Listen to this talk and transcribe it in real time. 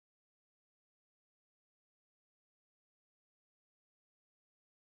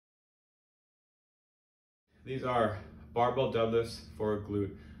These are barbell deadlifts for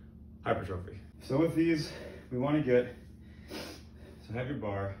glute hypertrophy. So with these, we want to get, so have your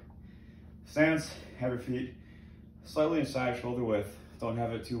bar, stance, have your feet slightly inside shoulder width. Don't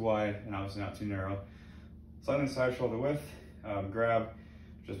have it too wide and obviously not too narrow. Slightly inside shoulder width, grab,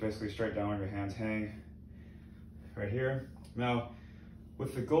 just basically straight down, your hands hang right here. Now,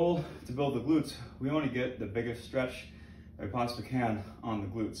 with the goal to build the glutes, we want to get the biggest stretch that we possibly can on the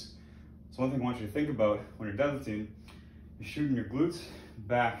glutes. So one thing I want you to think about when you're deadlifting, you're shooting your glutes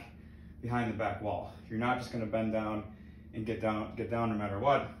back behind the back wall. You're not just going to bend down and get down no matter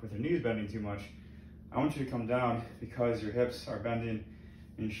what with your knees bending too much. I want you to come down because your hips are bending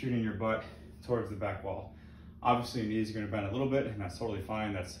and you're shooting your butt towards the back wall. Obviously your knees are going to bend a little bit and that's totally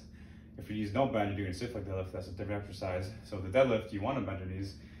fine. That's if your knees don't bend, you're doing a stiff leg deadlift, that's a different exercise. So the deadlift, you want to bend your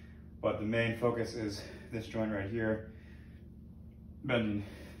knees, but the main focus is this joint right here, bending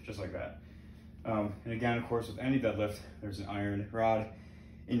just like that. And again, of course, with any deadlift, there's an iron rod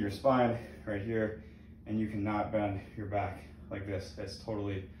in your spine right here, and you cannot bend your back like this. It's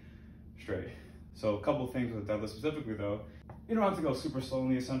totally straight. So a couple of things with the deadlift specifically though, you don't have to go super slow in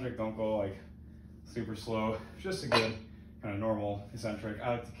the eccentric. Don't go like super slow, just a good kind of normal eccentric.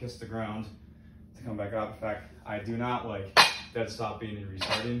 I like to kiss the ground to come back up. In fact, I do not like dead stopping and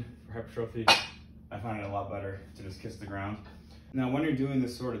restarting for hypertrophy. I find it a lot better to just kiss the ground. Now, when you're doing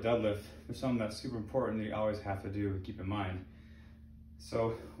this sort of deadlift, there's something that's super important that you always have to do, keep in mind.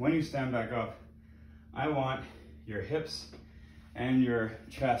 So when you stand back up, I want your hips and your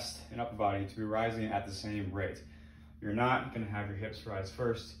chest and upper body to be rising at the same rate. You're not gonna have your hips rise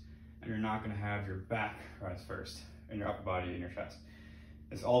first, and you're not gonna have your back rise first, and your upper body and your chest.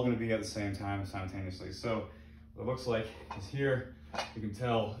 It's all gonna be at the same time, simultaneously. So what it looks like is here, you can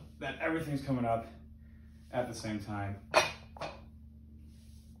tell that everything's coming up at the same time,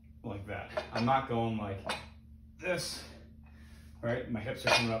 like that. I'm not going like this, right? My hips are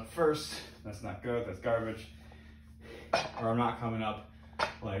coming up first. That's not good, that's garbage. Or I'm not coming up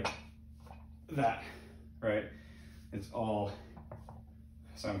like that, right? It's all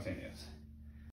simultaneous.